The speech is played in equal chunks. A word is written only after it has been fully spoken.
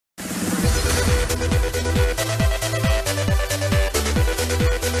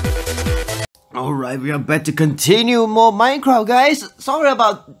Alright, we are back to continue more Minecraft, guys. Sorry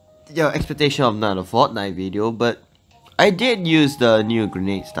about your expectation of not a Fortnite video, but I did use the new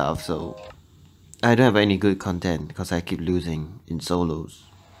grenade stuff, so I don't have any good content because I keep losing in solos.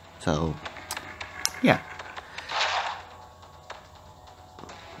 So, yeah.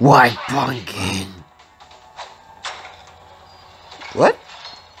 White pumpkin. What?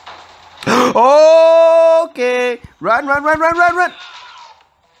 Okay. Run.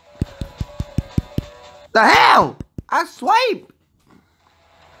 The hell? I swipe.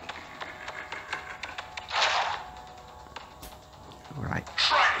 Alright.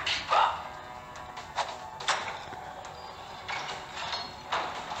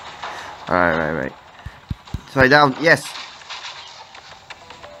 Right. Slide down, yes.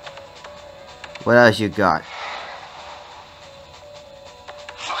 What else you got?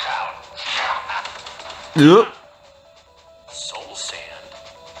 Yep. Soul sand.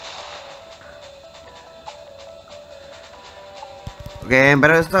 Okay,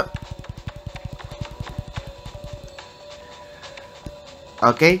 better stop.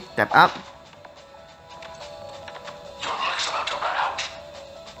 Okay, step up. Your luck's about to run out.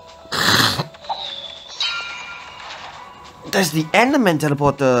 That's the Enderman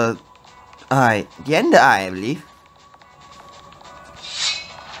teleporter. The Ender Eye, I believe.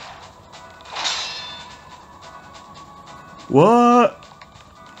 What?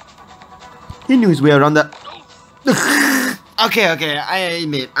 He knew his way around that. Okay, I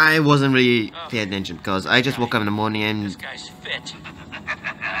admit, I wasn't really paying attention because I just woke up in the morning and... This guy's fit.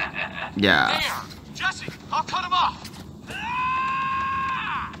 Yeah. There! Jesse, I'll cut him off!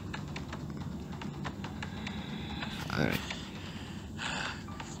 Alright.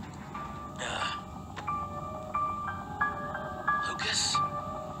 Lucas?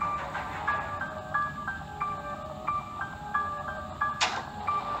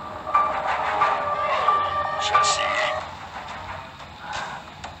 Jesse.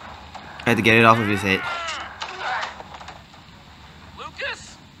 I had to get it off of his head.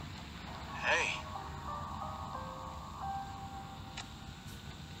 Lucas? Hey.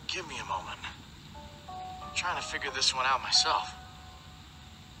 Give me a moment. I'm trying to figure this one out myself.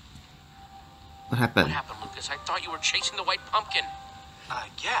 What happened? What happened, Lucas? I thought you were chasing the white pumpkin.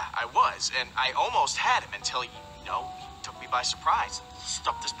 Yeah, I was, and I almost had him until, he took me by surprise and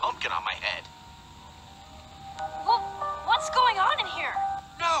stuffed this pumpkin on my head. Well, what's going on in here?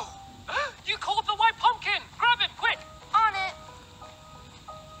 No! You called the white pumpkin! Grab him, quick! On it.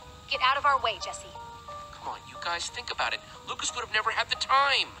 Get out of our way, Jesse. Come on, you guys, think about it. Lucas would have never had the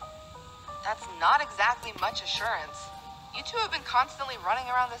time. That's not exactly much assurance. You two have been constantly running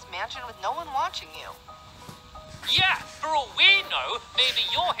around this mansion with no one watching you. Yeah, for all we know, maybe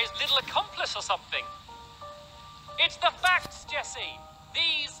you're his little accomplice or something. It's the facts, Jesse.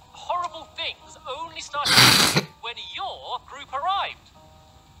 These horrible things only started when your group arrived.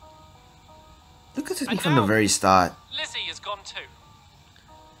 Look at it from the very start. Lizzie is gone too.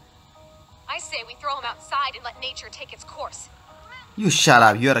 I say we throw him outside and let nature take its course. You shut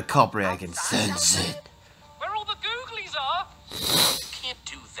up, you're the culprit, I can sense it. Where all the googlies are? You can't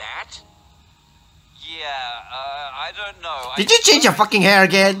do that. Yeah, I don't know. Did you change your fucking hair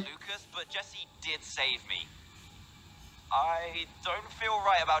again? Lucas, but Jesse did save me. I don't feel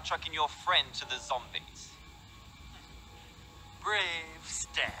right about chucking your friend to the zombies. Brave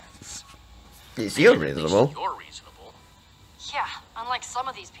stance. Yes, you're reasonable. You're reasonable. Yeah, unlike some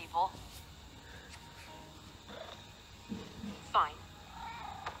of these people. Fine.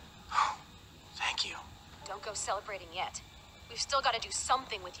 Thank you. Don't go celebrating yet. We've still got to do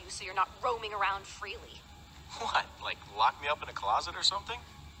something with you so you're not roaming around freely. What, like lock me up in a closet or something?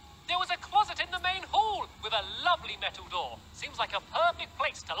 There was a closet in the main hall with a lovely metal door. Seems like a perfect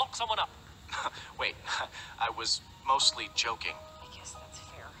place to lock someone up. Wait, I was mostly joking. I guess that's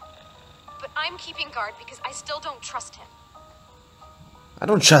fair. But I'm keeping guard because I still don't trust him. I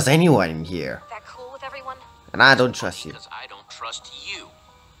don't trust anyone in here. That cool with everyone? And I don't trust you. Because I don't trust you.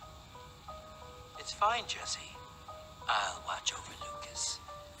 It's fine, Jesse. I'll watch over Lucas.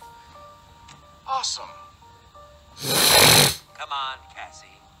 Awesome. Come on, Cassie.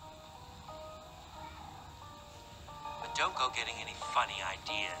 But don't go getting any funny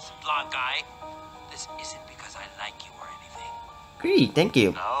ideas, blonde guy. This isn't because I like you or anything. Great, thank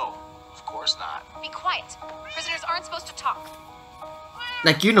you. No, of course not. Be quiet. Prisoners aren't supposed to talk.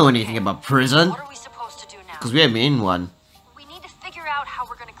 Like you know anything about prison? What are we supposed to do now? Because we haven't been in one. We need to figure out how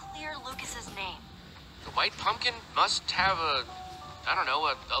we're gonna clear Lucas's name. The white pumpkin must have a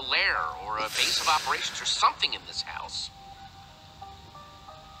lair or a base of operations or something in this house.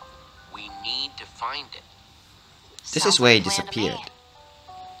 We need to find it. This is where he disappeared.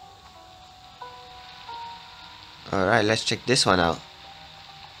 Alright, let's check this one out.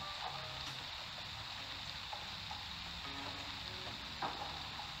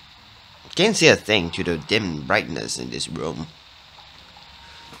 Can't see a thing due to dim brightness in this room.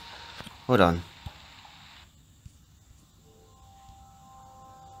 Hold on.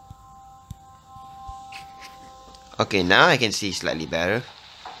 Okay, now I can see slightly better.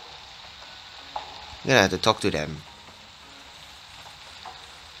 I'm gonna have to talk to them.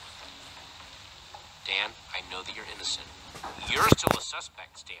 Dan, I know that you're innocent. You're still a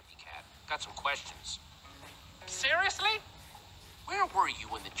suspect, Stampy Cat. Got some questions. Seriously? Where were you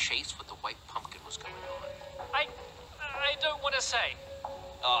when the chase with the white pumpkin was going on? I don't want to say.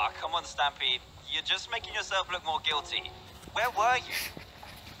 Oh, come on, Stampede. You're just making yourself look more guilty. Where were you?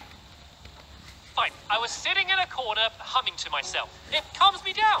 Fine, I was sitting in a corner, humming to myself. It calms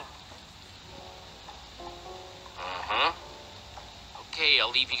me down. Uh-huh. Okay,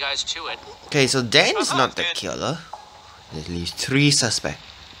 I'll leave you guys to it. Okay, so Dan is not the killer. There's at least 3 suspects.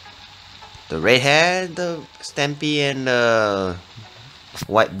 The redhead, the Stampy, and the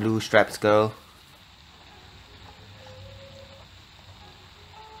white blue straps girl.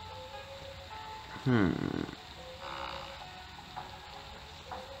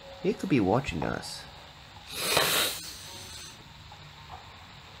 He could be watching us.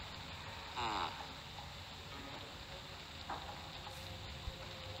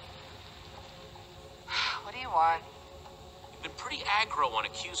 What do you want? You've been pretty aggro on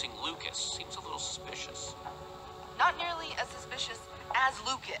accusing Lucas. Seems a little suspicious. Not nearly as suspicious as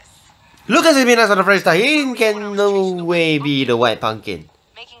Lucas. Lucas has been us on the first time. He can no way be the white pumpkin.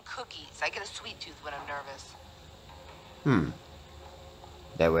 Making cookies. I get a sweet tooth when I'm nervous.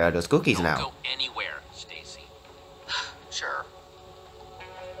 There were those cookies Don't now. go anywhere, Stacy. Sure.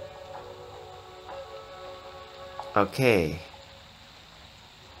 Okay.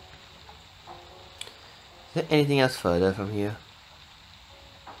 Is there anything else further from here?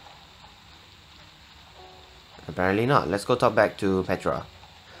 Apparently not. Let's go talk back to Petra.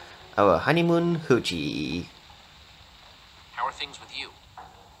 Our honeymoon hoochie. How are things with you?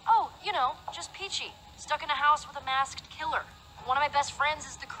 Oh, you know, just peachy. Stuck in a house with a masked killer. One of my best friends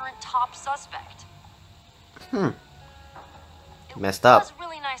is the current top suspect. Messed up. It was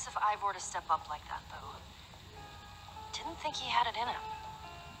really nice of Ivor to step up like that, though. Didn't think he had it in him.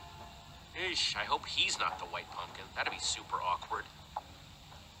 Eesh, I hope he's not the white pumpkin. That'd be super awkward.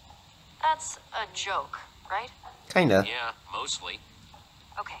 That's a joke, right? Kinda. Yeah, mostly.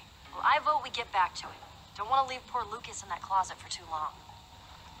 Okay, well, I vote we get back to it. Don't want to leave poor Lucas in that closet for too long.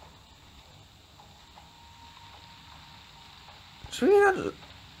 So we're not...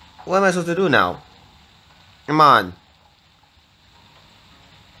 What am I supposed to do now? Come on.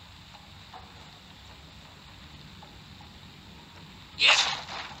 Yes!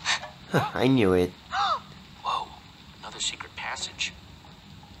 I knew it. Whoa, another secret passage.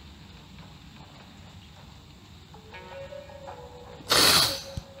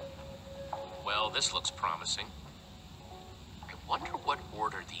 Well, this looks promising. I wonder what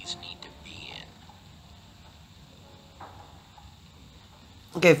order these need to be in.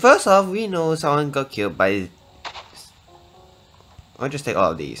 Okay, first off, we know someone got killed by... I'll just take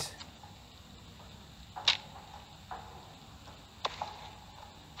all of these.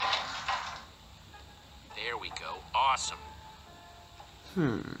 There we go. Awesome.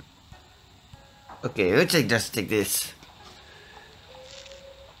 Okay, let's just take this.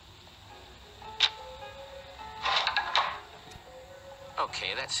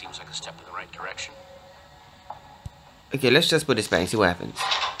 Okay, that seems like a step in the right direction. Okay, let's just put this back and see what happens.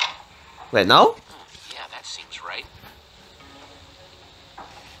 Wait, no? Yeah, that seems right.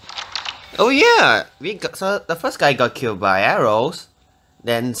 Oh yeah! We got, so the first guy got killed by arrows.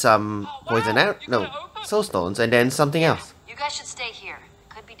 Then some poison arrow... No, soul stones, and then something else. You guys should stay here.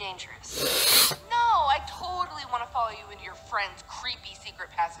 Could be dangerous. No, I totally want to follow you into your friend's creepy secret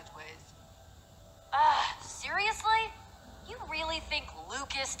passageways. Seriously? You really think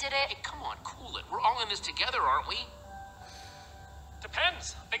Lucas did Hey, it? come on, cool it. We're all in this together, aren't we?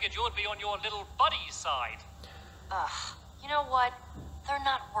 Depends. Figured you'd be on your little buddy's side. You know what? They're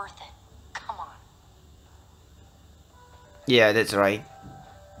not worth it. Come on. Yeah, that's right.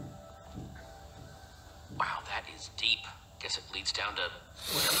 Wow, that is deep. Guess it leads down to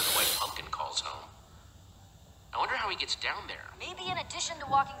whatever the white pumpkin calls home. I wonder how he gets down there. Maybe in addition to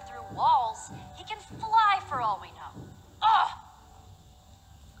walking through walls, he can fly for all we know.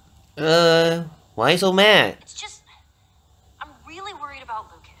 Why so mad? It's just... I'm really worried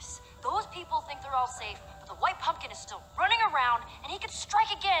about Lucas. Those people think they're all safe, but the white pumpkin is still running around, and he could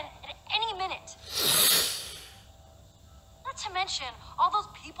strike again at any minute. Not to mention, all those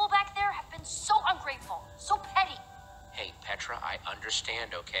people back there have been so ungrateful, so petty.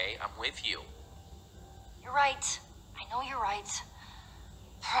 understand, okay? I'm with you. You're right. I know you're right.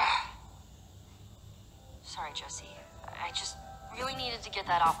 Sorry, Jesse. I just really needed to get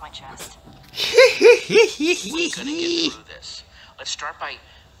that off my chest. We're gonna get through this. Let's start by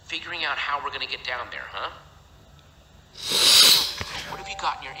figuring out how we're gonna get down there, huh? What have you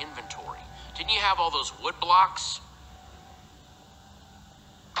got in your inventory? Didn't you have all those wood blocks?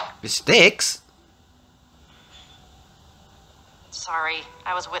 The sticks? Sorry,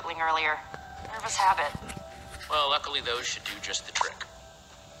 I was whittling earlier. Nervous habit. Well, luckily those should do just the trick.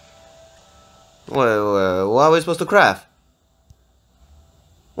 Well, what are we supposed to craft?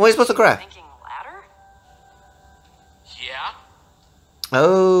 What are we supposed to craft? Thinking ladder? Yeah?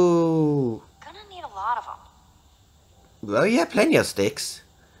 Oh. Gonna need a lot of them. Well, yeah, plenty of sticks.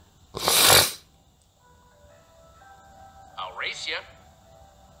 I'll race you.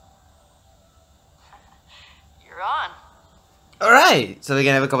 You're on. Alright, so we're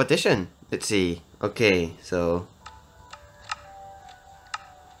gonna have a competition. Let's see. Okay, so...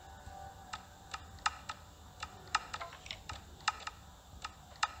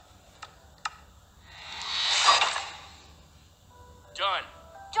 Done.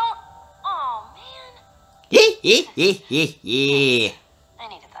 Don't. Oh man. Yeah. I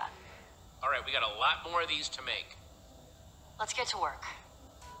needed that. All right, we got a lot more of these to make. Let's get to work.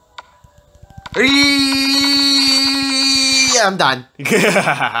 I'm done.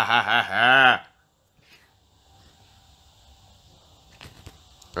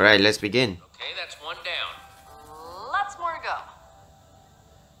 Alright, let's begin. Okay, that's one down. Lots more to go.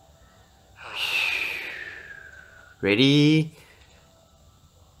 Ready?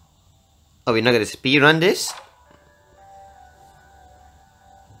 Oh, we're not gonna speed run this?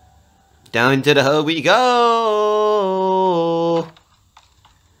 Down into the hole we go!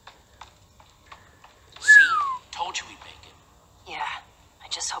 See? Told you we'd make it. Yeah, I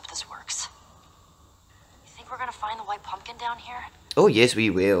just hope this works. You think we're gonna find the white pumpkin down here? Oh yes, we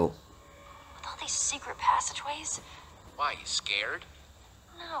will. With all these secret passageways? Why, you scared?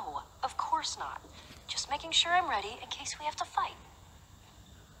 No, of course not. Just making sure I'm ready in case we have to fight.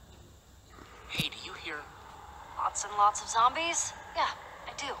 Hey, do you hear? Lots and lots of zombies? Yeah,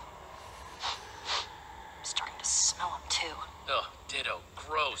 I do. I'm starting to smell them too. Ugh, ditto.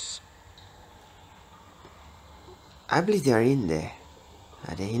 Gross. I believe they are in there.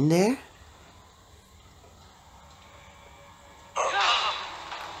 Are they in there?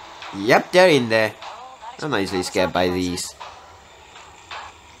 Yep, they're in there. I'm not easily scared by these.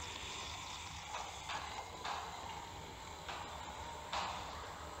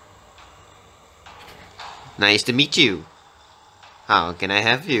 Nice to meet you. How can I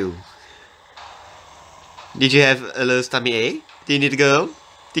help you? Did you have a little tummy ache? Do you need to go?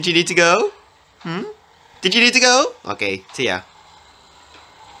 Did you need to go? Did you need to go? Okay, see ya.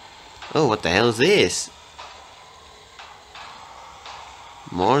 Oh, what the hell is this?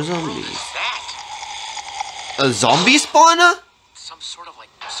 More zombies. What's that? A zombie spawner? Some sort of like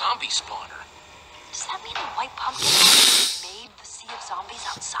zombie spawner. Does that mean the white pumpkin made the sea of zombies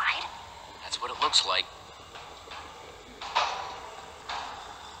outside? That's what it looks like.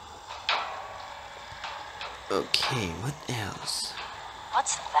 Okay, what else?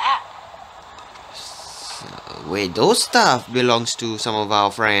 What's that? Wait, those stuff belongs to some of our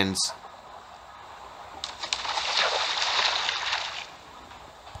friends.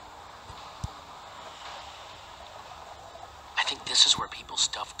 I think this is where people's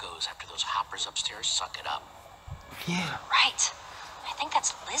stuff goes after those hoppers upstairs suck it up. Yeah. Right. I think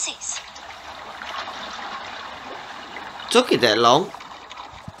that's Lizzie's. Took it that long.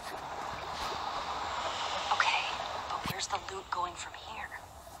 Okay, but where's the loot going from here?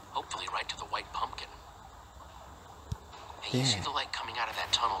 Hopefully right to the white pumpkin. Hey, you see the light coming out of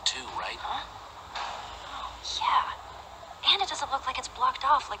that tunnel too, right? Huh? Oh, yeah. And it doesn't look like it's blocked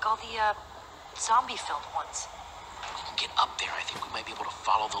off like all the, zombie-filled ones. If we can get up there, I think we might be able to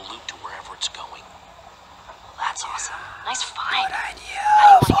follow the loot to wherever it's going. Well, that's awesome. Nice find. Good idea.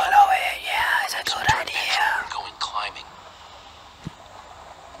 How do you want to get Follow up? it. Yeah, it's a Some good dirt bench idea. where we're going climbing.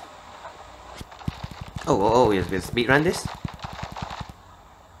 Oh, yes, we'll speed run this.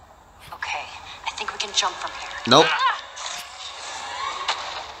 Okay, I think we can jump from here. Nope.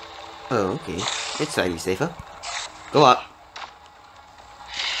 Oh, okay. It's slightly safer. Go up.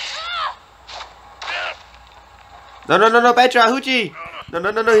 No, Petra, Hoochie! No,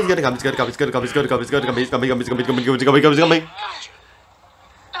 he's gonna come, he's gonna come. He's coming.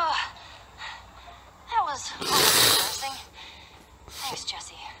 That was embarrassing. Thanks,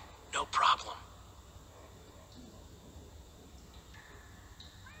 Jesse. No problem.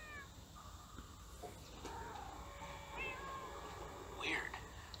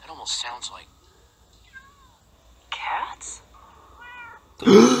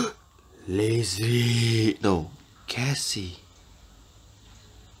 Leslie. No, Cassie.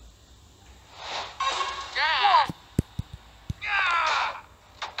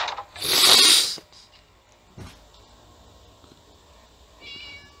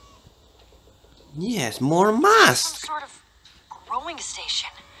 Yes, more Some masks. sort of growing station.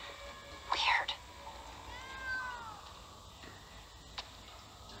 Weird.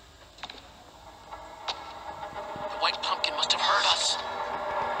 The white pumpkin must have heard us.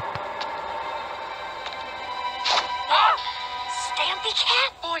 Stampy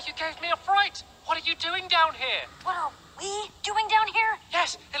Cat? Boy, you gave me a fright. What are you doing down here? What are we doing down here?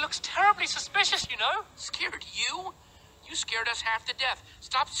 Yes, it looks terribly suspicious, you know. Scared you? You scared us half to death.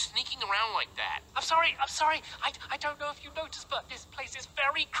 Stop sneaking around like that. I'm sorry. I don't know if you noticed, but this place is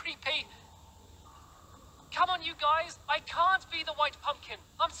very creepy. Come on, you guys. I can't be the white pumpkin.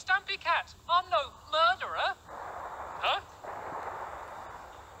 I'm Stampy Cat. I'm no murderer. Huh?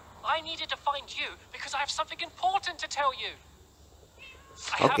 I needed to find you because I have something important to tell you.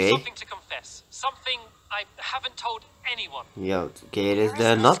 I have something to confess. Something I haven't told anyone. Yo, okay, it is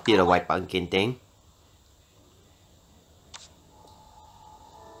not the white pumpkin thing.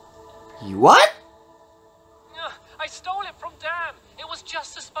 What? I stole it from Dan. It was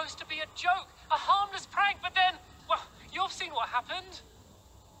just supposed to be a joke, a harmless prank, but then, well, you've seen what happened.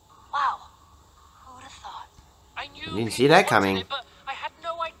 Wow. Who would have thought? I knew Didn't see people that wanted coming. it, but I had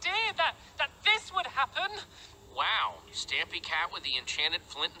no idea that this would happen. Wow, Stampy Cat with the enchanted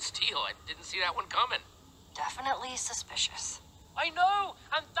flint and steel. I didn't see that one coming. Definitely suspicious. I know,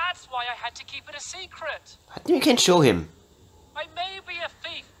 and that's why I had to keep it a secret. I think you can show him. I may be a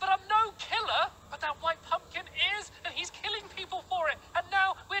thief, but I'm no killer. But that white pumpkin is, and he's killing people for it. And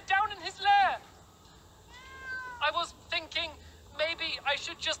now we're down in his lair. I was thinking maybe I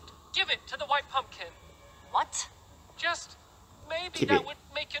should just give it to the white pumpkin. What? Just maybe Keep that it. would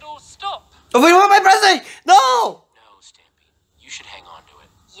make it all stop. Oh wait, what am I pressing? No! No, Stampy. You should hang on to it.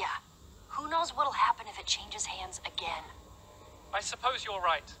 Yeah. Who knows what'll happen if it changes hands again? I suppose you're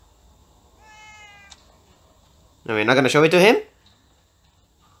right. No, we're not gonna show it to him?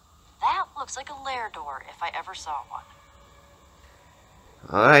 That looks like a lair door if I ever saw one.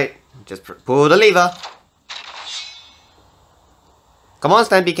 Alright, just pull the lever. Come on,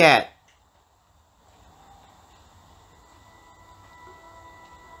 Stampy Cat.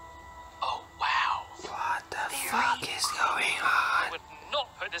 Oh, wow. What the fuck is going on? I would not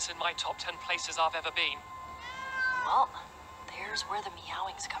put this in my top 10 places I've ever been. Well, there's where the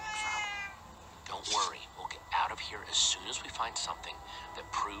meowing's coming from. Don't worry. We'll get out of here as soon as we find something that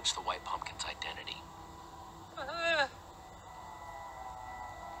proves the white pumpkin's identity.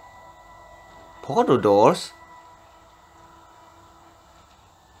 Portal doors?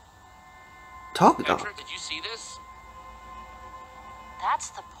 Talk about. Patrick, did you see this? That's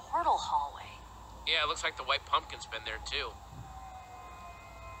the portal hallway. Yeah, it looks like the white pumpkin's been there too.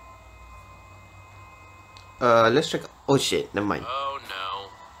 Let's check. Oh shit, never mind. Oh no.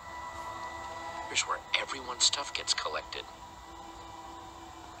 Here's where everyone's stuff gets collected.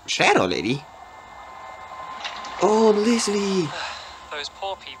 Shadow Lady? Oh, Leslie! Those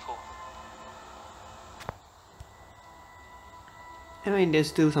poor people. I mean, there's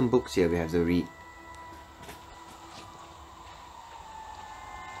still some books here we have to read.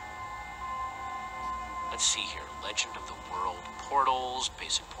 Let's see here. Legend of the World, portals,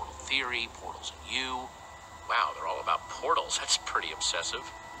 basic portal theory, portals and you. Wow, they're all about portals. That's pretty obsessive.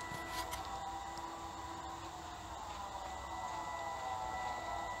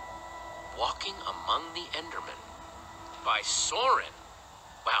 Walking Among the Endermen by Soren.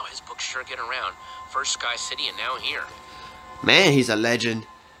 Wow, his books sure get around. First Sky City and now here. Man, he's a legend.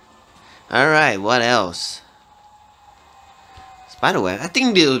 Alright, what else? Spiderweb, I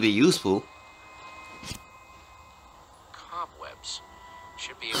think this will be useful. Cobwebs.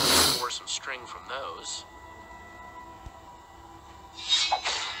 Should be able to score some string from those.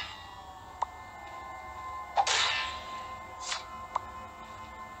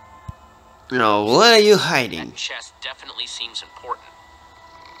 No, what are you hiding? That chest definitely seems important.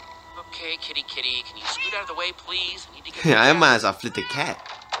 Okay, kitty, can you scoot out of the way, please? I need to get I might as well flip the cat.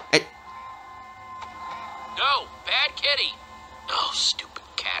 Hey. No, bad kitty. Oh, stupid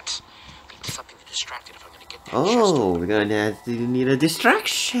cats. I need something to distract it if I'm gonna get that chest Oh, open. we're gonna have to need a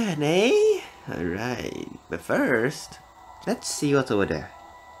distraction, eh? Alright, but first, let's see what's over there.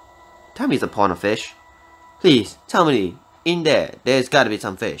 Tell me it's a pond of fish. Please, tell me, in there, there's gotta be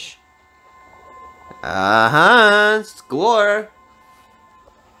some fish. Score!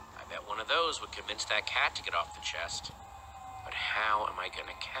 I bet one of those would convince that cat to get off the chest. But how am I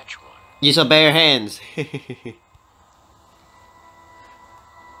gonna catch one? Use your bare hands.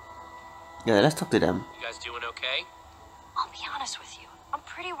 Yeah, let's talk to them. You guys doing okay? I'll be honest with you. I'm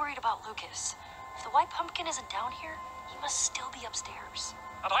pretty worried about Lucas. If the white pumpkin isn't down here, he must still be upstairs.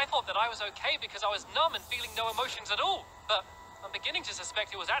 And I thought that I was okay because I was numb and feeling no emotions at all. But I'm beginning to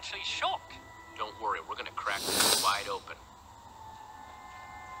suspect it was actually shock. Don't worry, we're gonna crack this wide open.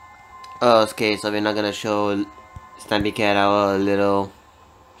 Oh, okay, so we're not gonna show Stampy Cat our little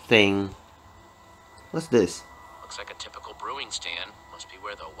thing. What's this? Looks like a typical brewing stand. Must be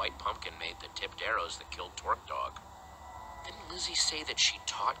where the white pumpkin made the tipped arrows that killed Torque Dog. Didn't Lizzie say that she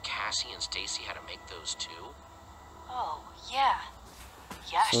taught Cassie and Stacy how to make those too? Oh, yeah.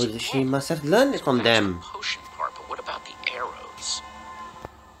 Yeah, So she did. must have learned it from That's them. the potion part, but what about the arrows?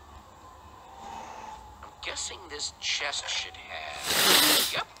 I'm guessing this chest should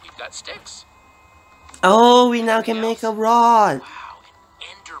have... Yep, we've got sticks. Oh, we now can make a rod. Wow, and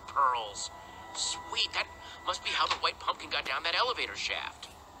ender pearls. Sweet, that must be how the white pumpkin got down that elevator shaft.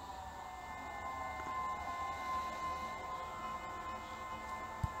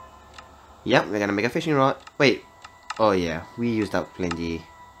 Yep, we're gonna make a fishing rod. Wait. Oh yeah, we used up plenty.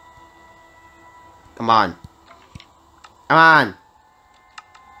 Come on. Come on.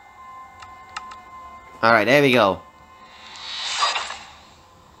 Alright, there we go.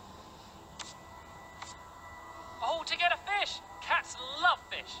 Oh, to get a fish! Cats love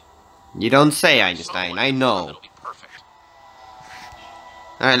fish. You don't say, Einstein. I know. That'll be perfect.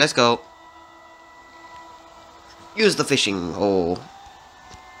 Alright, let's go. Use the fishing hole.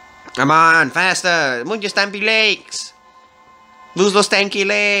 Come on, faster! Move your stampy legs! Lose those stanky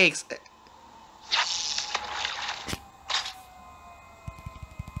legs!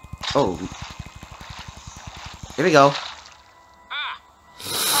 Oh. Here we go. Ah,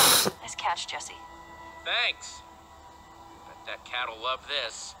 Nice catch, Jesse. thanks. Bet that cat'll love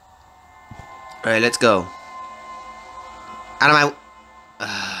this. Alright, let's go. Out of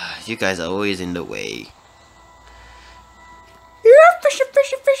my... you guys are always in the way. Yeah, fishy,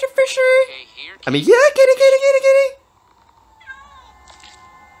 fishy, fishy, fishy! Okay, here. I mean, yeah, kitty, kitty, kitty, kitty!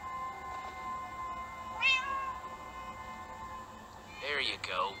 There you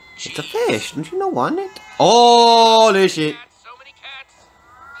go. It's a fish, don't you know want it? Oh, this shit. Cats, so many cats.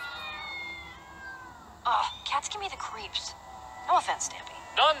 Ugh, cats give me the creeps. No offense, Stampy.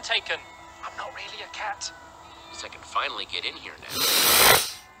 None taken. I'm not really a cat. Guess I can finally get in here now.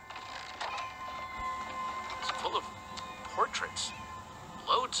 It's full of portraits.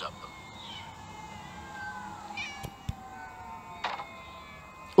 Loads of them.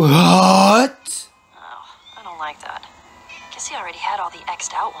 What? Oh, I don't like that. Guess he already had all the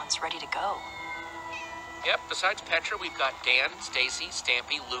X'd out ones ready to go. Yep, besides Petra, we've got Dan, Stacy,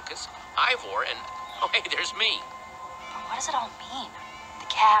 Stampy, Lucas, Ivor, and... Oh, hey, there's me. But what does it all mean? The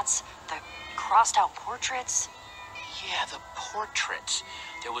cats, the crossed out portraits? Yeah, the portraits.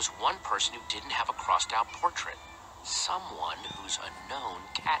 There was one person who didn't have a crossed out portrait. Someone who's a known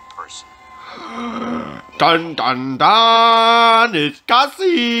cat person. Dun dun dun! It's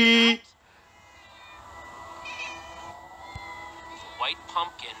Cassie! The white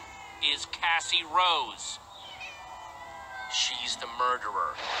pumpkin is Cassie Rose. She's the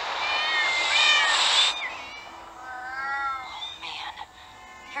murderer. Oh, man.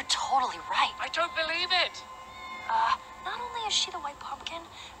 You're totally right. I don't believe it. Not only is she the white pumpkin,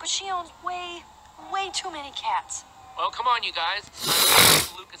 but she owns way too many cats. Well, come on, you guys.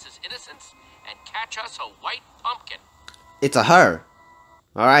 Prove Lucas's innocence and catch us a white pumpkin. It's a her.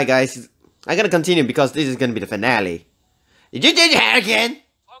 Alright, guys. I gotta continue because this is gonna be the finale. Did you do your hair again?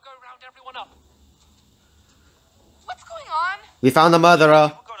 I'll go round everyone up. What's going on? We found the murderer.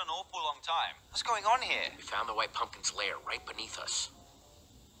 We've got an awful long time. What's going on here? We found the white pumpkin's lair right beneath us.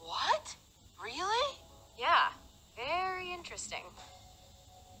 What? Really? Yeah, very interesting.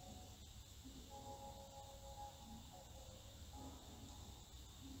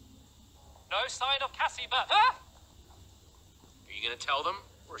 No sign of Cassie, but... Huh? Are you gonna tell them,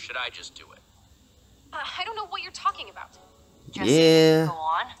 or should I just do it? I don't know what you're talking about. Yeah. Go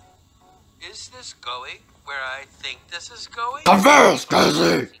on. Is this going where I think this is going? Confess,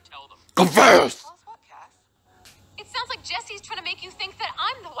 Cassie! Tell them. Confess! Tell us what, Cass? It sounds like Jesse's trying to make you think that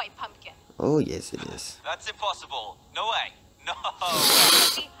I'm the white pumpkin. Oh, yes, it is. That's impossible. No way. No way.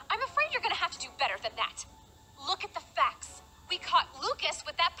 Jesse, I'm afraid you're gonna have to do better than that. Look at the facts. We caught Lucas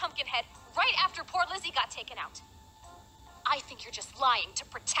with that pumpkin head right after poor Lizzie got taken out. I think you're just lying to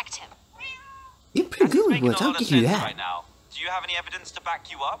protect him. You're pretty good with Making words. a How lot did of you do sense that? right now. Do you have any evidence to back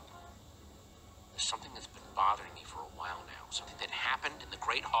you up? There's something that's been bothering me for a while now. Something that happened in the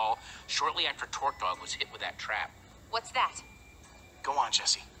Great Hall shortly after Torque Dog was hit with that trap. What's that? Go on,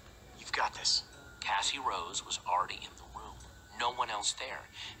 Jesse. You've got this. Cassie Rose was already in the room. no one else there,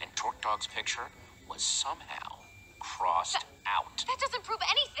 and Torque Dog's picture was somehow crossed out. That doesn't prove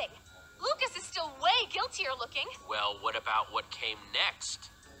anything. Lucas is still way guiltier looking. Well, what about what came next?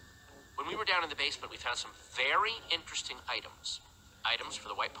 When we were down in the basement, we found some very interesting items. Items for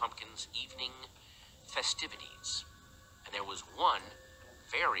the White Pumpkin's evening festivities. And there was one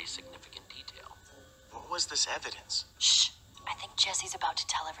very significant detail. What was this evidence? Shh. I think Jesse's about to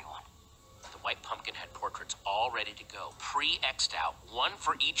tell everyone. The White Pumpkin had portraits all ready to go, pre-X'd out, one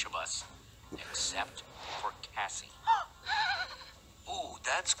for each of us, except for Cassie. Ooh,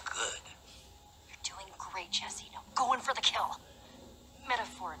 that's good. You're doing great, Jesse. Now go in for the kill.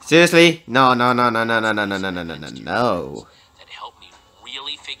 Metaphorically. Seriously? No, no, no, no, no, no, no, no, no, no, no, no, no. That helped me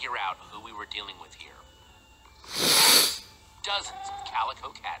really figure out who we were dealing with here. Dozens of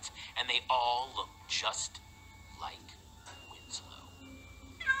calico cats, and they all look just like Winslow.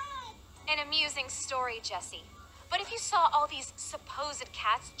 An amusing story, Jesse. But if you saw all these supposed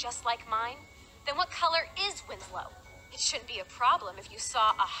cats just like mine, then what color is Winslow? It shouldn't be a problem if you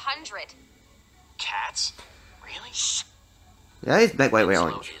saw 100. Cats? Really? Shh. Yeah, it's black, white,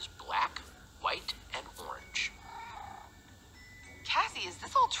 Winslow orange. is black, white, and orange. Cassie, is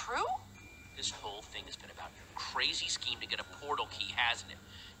this all true? This whole thing has been about your crazy scheme to get a portal key, hasn't it?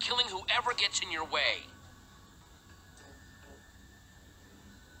 Killing whoever gets in your way.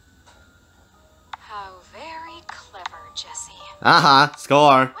 How very clever, Jesse.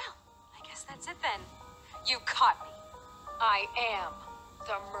 Score. Well, I guess that's it then. You caught me. I am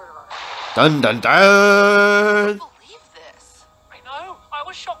the murderer. Dun dun I dun. don't believe this. I know, I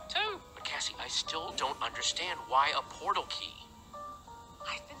was shocked too. But Cassie, I still don't understand why a portal key.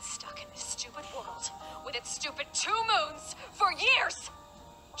 I've been stuck in this stupid world with its stupid 2 moons for years.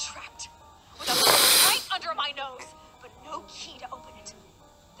 Trapped with a portal right under my nose, but no key to open it.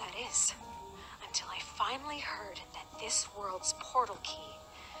 That is, until I finally heard that this world's portal key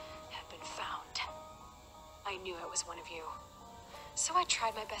had been found. I knew it was one of you, so I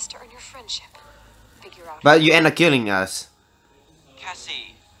tried my best to earn your friendship. Figure out. But you end up killing us.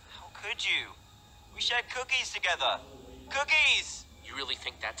 Cassie, how could you? We shared cookies together. Cookies! You really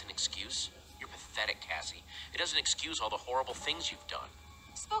think that's an excuse? You're pathetic, Cassie. It doesn't excuse all the horrible things you've done.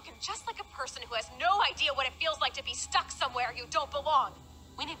 Spoken just like a person who has no idea what it feels like to be stuck somewhere you don't belong.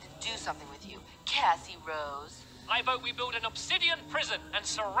 We need to do something with you, Cassie Rose. I vote we build an obsidian prison and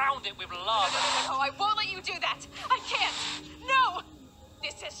surround it with lava. No, I won't let you do that. I can't. No!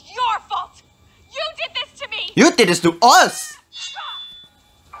 This is your fault. You did this to me. You did this to us.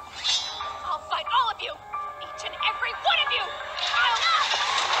 I'll fight all of you. Each and every one of you.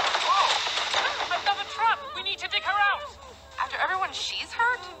 Another trap! We need to dig her out! After everyone she's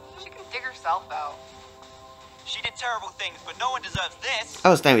hurt, she can dig herself out. She did terrible things, but no one deserves this.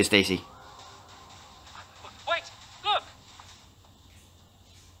 Oh, stand with Stacy. Wait, look!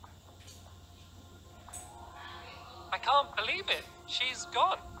 I can't believe it. She's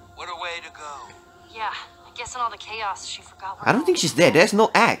gone. What a way to go. Yeah, I guess in all the chaos, she forgot where I don't think she's dead. There's no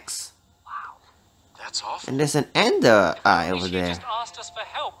axe. Wow. That's awful. And there's an ender eye over She there. just asked us for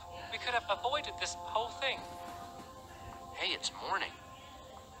help. We could have avoided this whole thing. Hey, it's morning.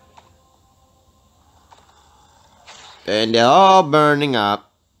 And they're all burning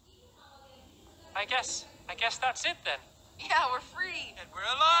up. I guess that's it then. Yeah, we're free. And we're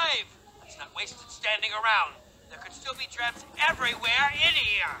alive. Let's not waste it standing around. There could still be traps everywhere in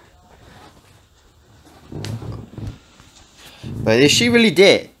here. But is she really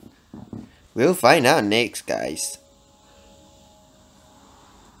dead? We'll find out next, guys.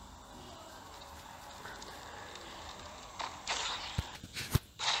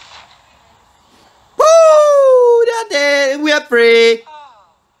 Woo! They're dead. We are free.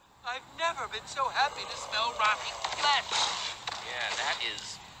 Oh, I've never been so happy to smell rotting flesh. Yeah, that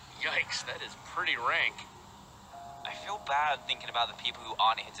is... Yikes, that is pretty rank. I feel bad thinking about the people who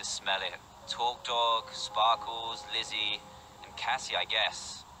aren't here to smell it. Talk Dog, Sparkles, Lizzie, and Cassie, I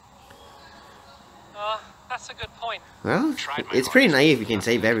guess. That's a good point. Well, Tried my it's pretty hardest. naive you can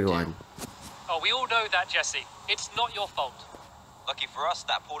save everyone. Oh, we all know that, Jesse. It's not your fault. Lucky for us,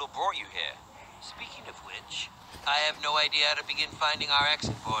 that portal brought you here. Speaking of which, I have no idea how to begin finding our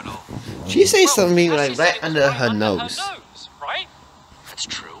exit portal. She says something Cassie like said right it was under right her under nose. her nose, right? That's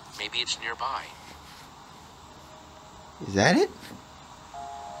true. Maybe it's nearby. Is that it?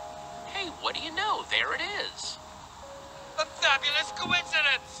 Hey, what do you know? There it is. A fabulous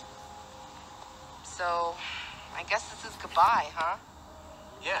coincidence! So, I guess this is goodbye, huh?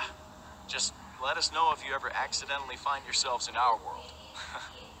 Yeah. Just let us know if you ever accidentally find yourselves in our world.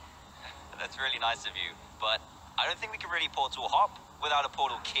 That's really nice of you, but I don't think we can really portal hop without a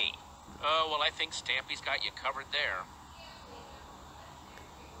portal key. Oh, well, I think Stampy's got you covered there.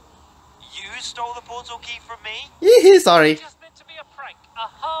 stole the portal key from me? Sorry. It was just meant to be a prank, a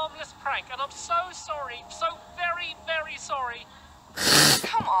harmless prank, and I'm so sorry, so very, very sorry.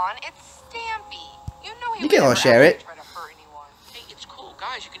 Come on, it's Stampy. You know he You can would all never share actually it. try to hurt anyone. Hey, it's cool,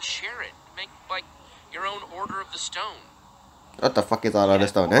 guys. You can share it. Make, like, your own Order of the Stone. What the fuck is all of this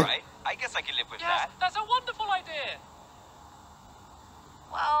stone, eh? Alright, I guess I can live with Yes, that. that's a wonderful idea.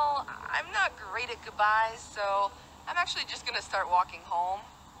 Well, I'm not great at goodbyes, so I'm actually just gonna start walking home.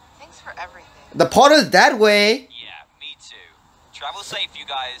 Thanks for everything. The portal's that way. Yeah, me too. Travel safe, you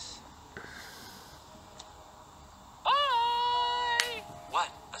guys. Bye. What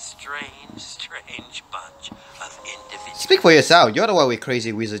a strange bunch of individuals. Speak for yourself. You're the one with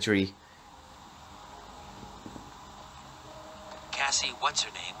crazy wizardry. Cassie, what's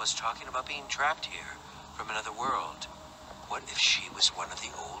her name, was talking about being trapped here from another world. What if she was one of the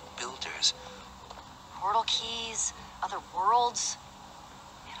old builders? Portal keys, other worlds.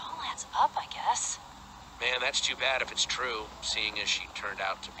 It all adds up, I guess. Man, that's too bad if it's true, seeing as she turned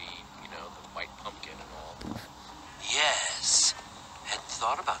out to be, you know, the white pumpkin and all. Yes, hadn't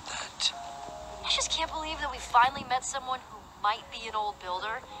thought about that. I just can't believe that we finally met someone who might be an old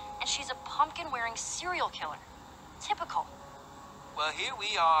builder, and she's a pumpkin-wearing serial killer. Typical. Well, here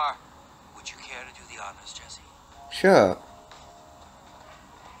we are. Would you care to do the honors, Jesse? Sure.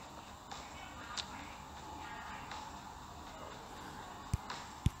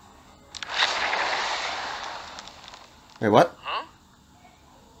 Wait, what? Huh?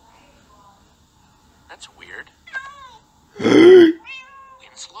 That's weird.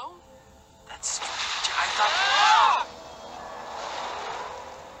 Winslow? That's strange. I thought...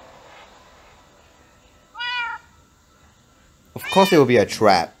 Of course it will be a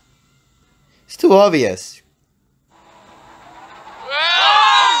trap. It's too obvious.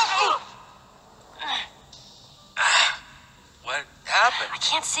 What happened? I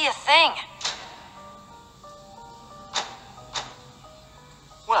can't see a thing.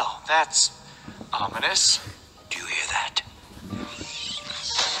 Well, that's ominous. Do you hear that?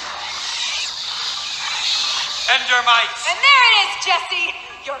 Endermites! And there it is, Jesse!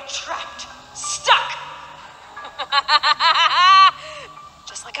 You're trapped. Stuck!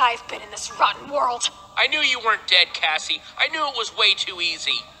 Just like I've been in this rotten world. I knew you weren't dead, Cassie. I knew it was way too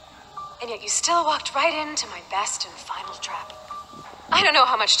easy. And yet you still walked right into my best and final trap. I don't know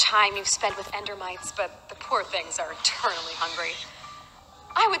how much time you've spent with endermites, but the poor things are eternally hungry.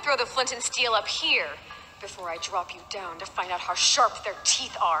 I would throw the flint and steel up here before I drop you down to find out how sharp their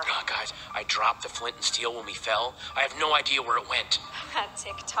teeth are. Guys, I dropped the flint and steel when we fell. I have no idea where it went.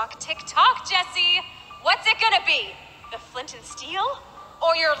 Tick tock, Jesse. What's it gonna be? The flint and steel?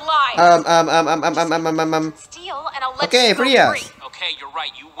 Or your life? Steel, and I'll let Okay, you go free us. free. Okay, you're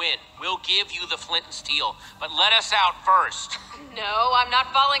right. You win. We'll give you the flint and steel, but let us out first. No, I'm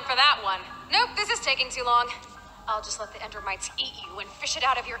not falling for that one. Nope, this is taking too long. I'll just let the endermites eat you and fish it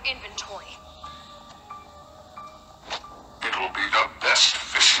out of your inventory. It'll be the best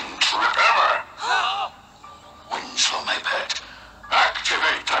fishing trip ever. Winslow, my pet,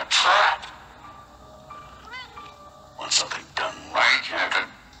 activate the trap. Want something done right, Captain?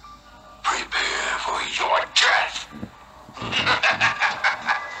 Prepare for your death.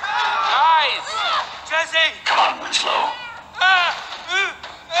 Guys! Jesse! Come on, Winslow.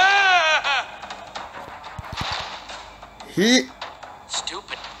 He.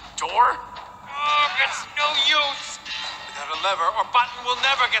 Stupid door? Oh, it's no use. Without a lever or button, we'll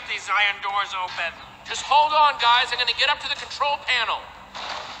never get these iron doors open. Just hold on, guys. I'm gonna get up to the control panel.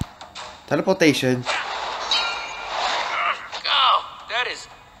 Teleportation. Oh, that is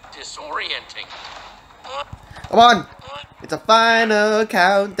disorienting. Come on! It's a final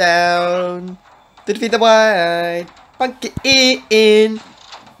countdown to defeat the white pumpkin in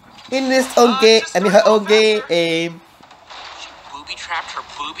this own game. I mean her own game. She booby-trapped her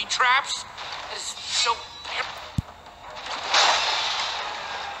booby traps? That is so...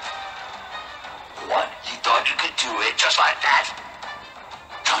 What? You thought you could do it just like that?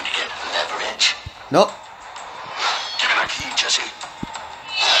 Trying to get leverage? Nope. Give me the key, Jesse.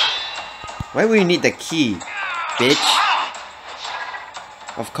 Why would you need the key, bitch?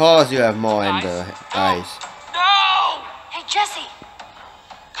 Of course you have more in the eyes. No! Hey, Jesse.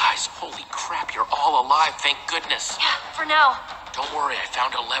 Guys, holy crap, you're all alive, thank goodness. Yeah, for now. Don't worry, I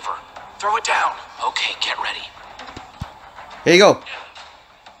found a lever. Throw it down. Okay, get ready. Here you go.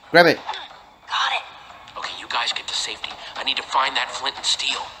 Grab it. Got it. Okay, you guys get to safety. I need to find that flint and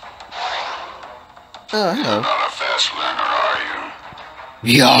steel. Oh, hello. Not a fast learner, are you?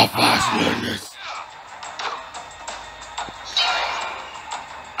 We are fast learners.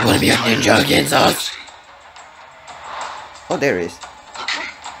 I wanna be a ninja against us. Oh, there it is. The key.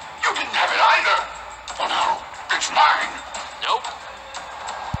 You didn't have it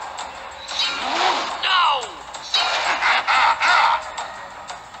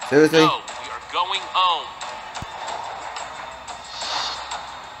Seriously? No, we are going home.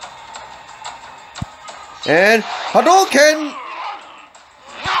 And Hadouken!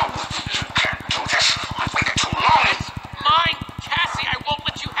 No! You can't do this! I've waited too long! Mine, Cassie, I won't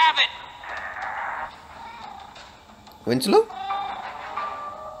let you have it! Winslow?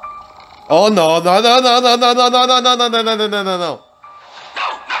 Oh no, no, no, no, no, no, no, no, no, no, no, no, no, no, no, no. No,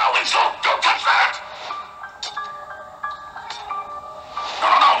 Winslow! Don't touch that!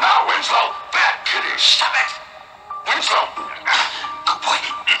 No, Winslow! Bad kitty, stop it! Winslow! Good boy,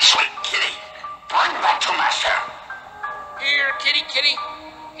 sweet kitty. Bring that to Master. Here, kitty, kitty.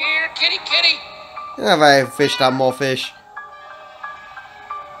 Here, kitty, kitty. Have I fished out more fish?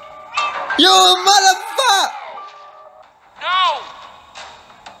 You motherfucker! No!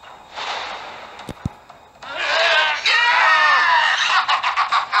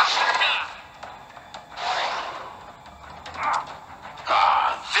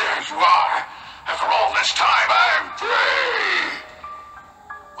 There you are. After all this time, I'm free.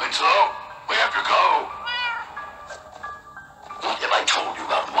 Winslow, we have to go. What have I told you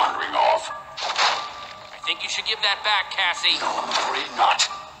about wandering off? I think you should give that back, Cassie. No, I'm afraid not.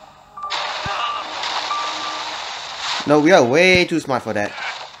 No, we are way too smart for that.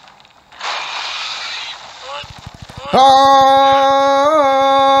 Ah!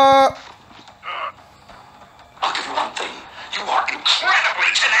 I'll give you one thing. You are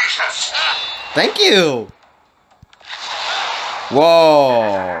incredibly tenacious. Thank you.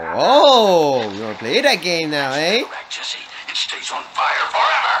 Whoa! Oh, you wanna play that game now, eh? Correct, Jesse. It stays on fire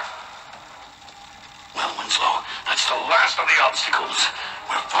forever. Well, Winslow, that's the last of the obstacles.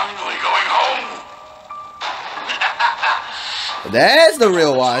 We're finally going home. That's the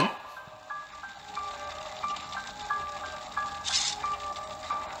real one.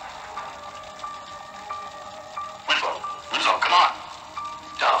 Winslow, come on.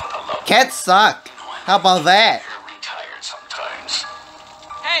 Cats suck. How about that? You're retired sometimes.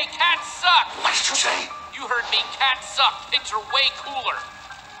 Hey, cats suck! What did you say? You heard me, cats suck. Pigs are way cooler.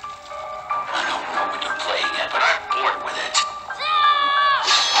 I don't know what you're playing at, but I'm bored with it.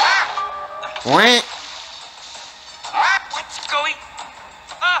 Wah. What's going?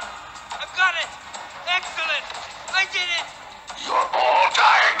 Ah, I've got it. Excellent. I did it. You're all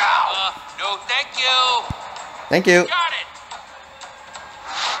dying now. No, thank you. Thank you. Got it.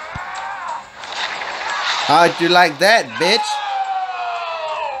 How'd you like that, bitch?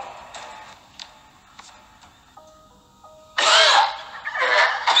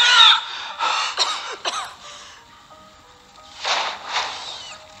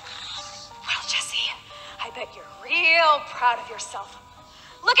 Well, Jesse, I bet you're real proud of yourself.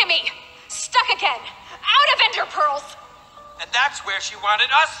 Look at me, stuck again, out of ender pearls. And that's where she wanted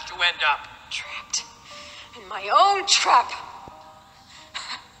us to end up. Trapped in my own trap.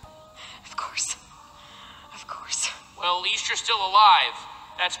 Of course. Of course. Well, at least you're still alive.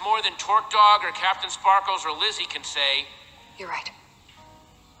 That's more than Torque Dog or Captain Sparkles or Lizzie can say. You're right.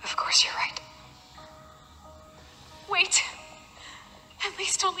 Of course you're right. Wait. At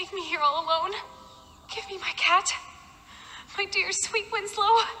least don't leave me here all alone. Give me my cat. My dear sweet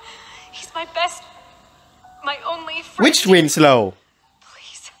Winslow. He's my best, my only friend. Which Winslow?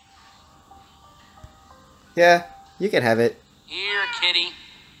 Please. Yeah, you can have it. Here, kitty.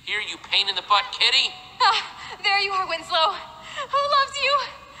 Here, you pain in the butt, kitty. Ah, there you are, Winslow. Who loves you?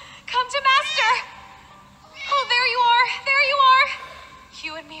 Come to Master. Oh, there you are. There you are.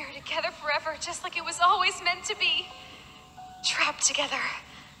 You and me are together forever, just like it was always meant to be. Trapped together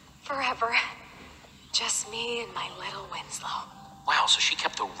forever. Just me and my little Winslow. Wow, so she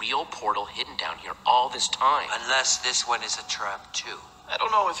kept the real portal hidden down here all this time. Unless this one is a trap too. I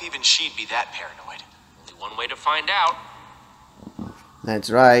don't know if even she'd be that paranoid. Only one way to find out. That's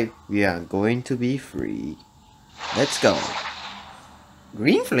right. We are going to be free. Let's go.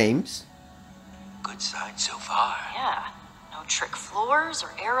 Green flames? Good sign so far. Yeah, no trick floors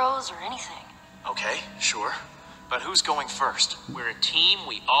or arrows or anything. Okay, sure. But who's going first? We're a team,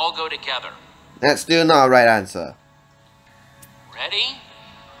 we all go together. That's still not a right answer. Ready?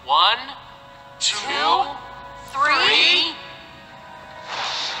 1, 2, 3.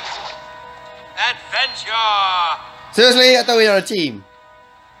 Adventure! Seriously, I thought we were a team.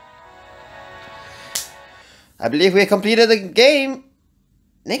 I believe we completed the game.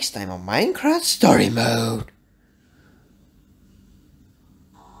 Next time on Minecraft Story Mode.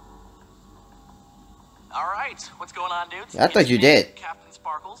 Alright, what's going on, dudes? I thought you did. Captain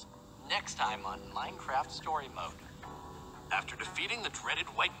Sparkles. Next time on Minecraft Story Mode. After defeating the dreaded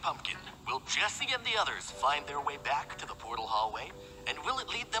White Pumpkin, will Jesse and the others find their way back to the portal hallway? And will it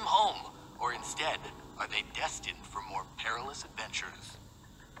lead them home? Or instead, are they destined for more perilous adventures?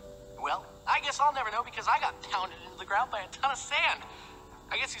 Well, I guess I'll never know because I got pounded into the ground by a ton of sand.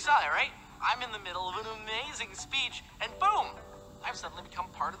 I guess you saw that, right? I'm in the middle of an amazing speech, and boom! I've suddenly become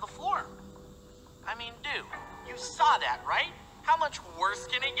part of the floor. I mean, dude, you saw that, right? How much worse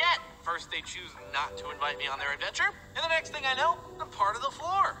can it get? First they choose not to invite me on their adventure, and the next thing I know, I'm part of the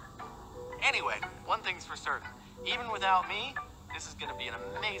floor. Anyway, one thing's for certain. Even without me, this is gonna be an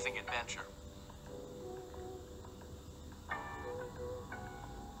amazing adventure.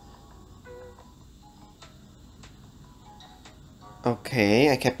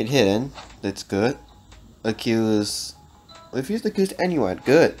 Okay, I kept it hidden. That's good. Refused to accuse anyone.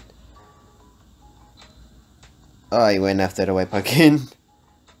 Good. Oh, he went after the white pumpkin.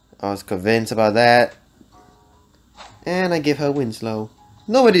 I was convinced about that. And I give her Winslow.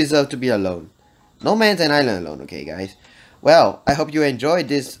 Nobody deserves to be alone. No man's an island alone, okay guys? Well, I hope you enjoyed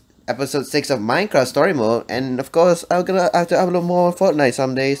this episode 6 of Minecraft Story Mode. And of course, I'm gonna have to upload more Fortnite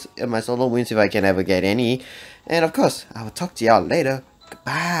some days in my solo wins if I can ever get any. And of course, I will talk to y'all later.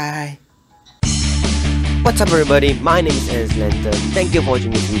 Goodbye. What's up everybody, my name is A.N.S.Lantern. Thank you for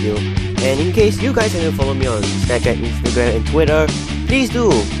watching this video. And in case you guys haven't followed me on Snapchat, Instagram and Twitter, please do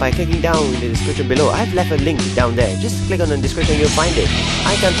by clicking down in the description below. I've left a link down there. Just click on the description, you'll find it.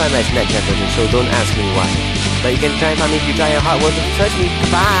 I can't find my Snapchat version, so don't ask me why. But you can try and find me if you try your hard work to search me.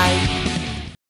 Goodbye.